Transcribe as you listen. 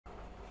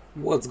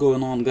What's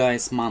going on,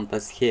 guys?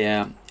 Mantas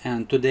here,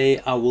 and today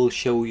I will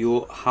show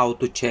you how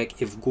to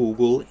check if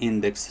Google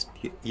indexed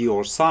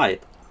your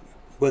site,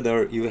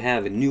 whether you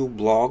have a new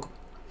blog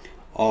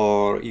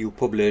or you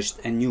published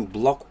a new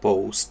blog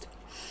post.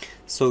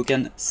 So you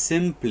can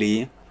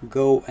simply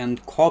go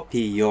and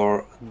copy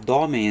your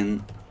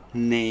domain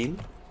name,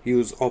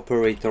 use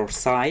operator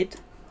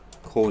site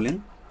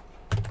colon,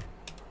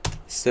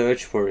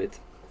 search for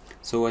it.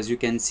 So as you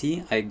can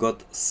see, I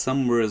got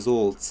some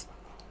results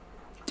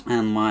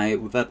and my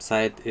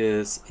website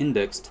is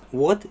indexed.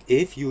 What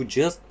if you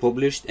just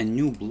published a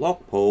new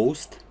blog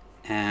post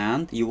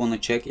and you want to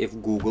check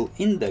if Google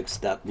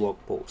indexed that blog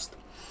post?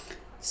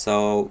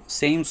 So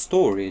same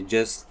story,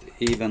 just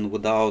even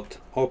without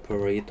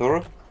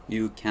operator,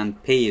 you can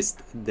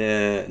paste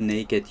the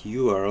naked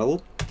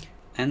URL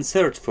and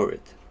search for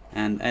it,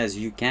 and as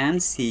you can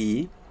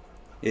see,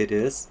 it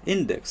is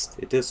indexed,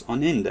 it is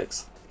on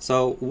index.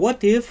 So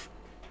what if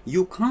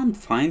you can't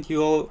find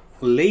your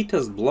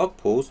latest blog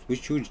post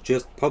which you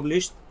just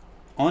published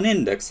on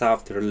index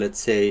after, let's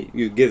say,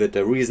 you give it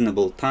a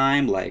reasonable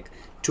time like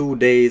 2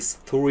 days,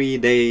 3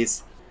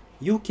 days?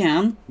 You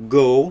can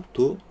go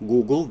to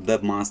Google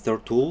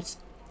Webmaster Tools.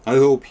 I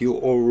hope you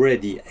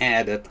already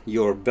added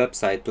your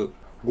website to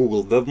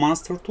Google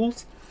Webmaster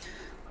Tools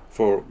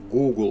for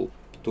Google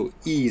to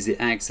easy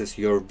access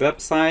your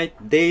website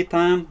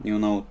data,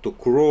 to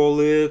crawl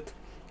it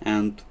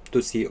and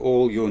to see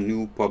all your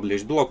new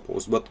published blog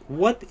posts. But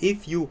what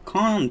if you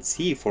can't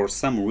see for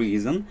some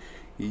reason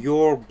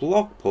your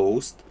blog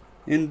post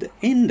in the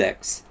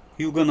index?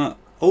 You're gonna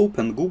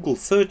open Google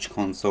Search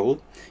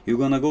Console, you're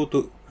gonna go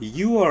to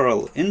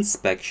URL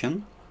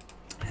inspection,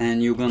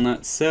 and you're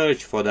gonna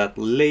search for that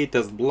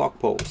latest blog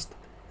post,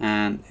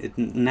 and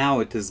now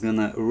it is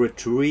gonna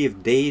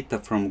retrieve data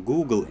from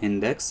Google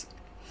index,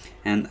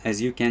 and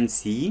as you can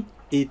see,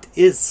 it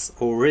is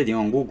already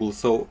on Google,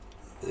 so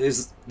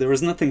there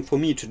is nothing for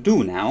me to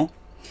do now.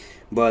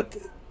 But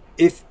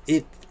if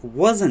it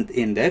wasn't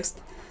indexed,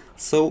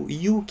 so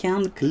you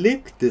can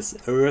click this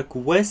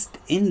request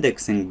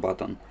indexing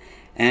button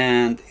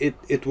and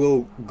it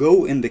will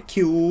go in the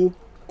queue.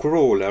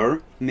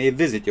 Crawler may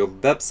visit your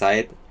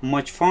website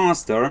much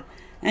faster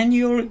and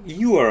your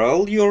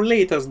URL, your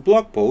latest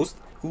blog post,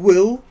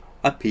 will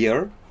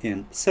appear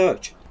in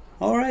search.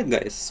 Alright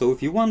guys, so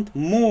if you want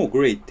more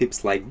great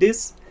tips like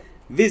this,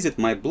 visit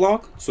my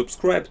blog,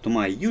 subscribe to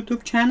my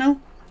YouTube channel,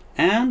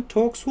 and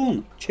talk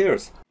soon.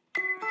 Cheers!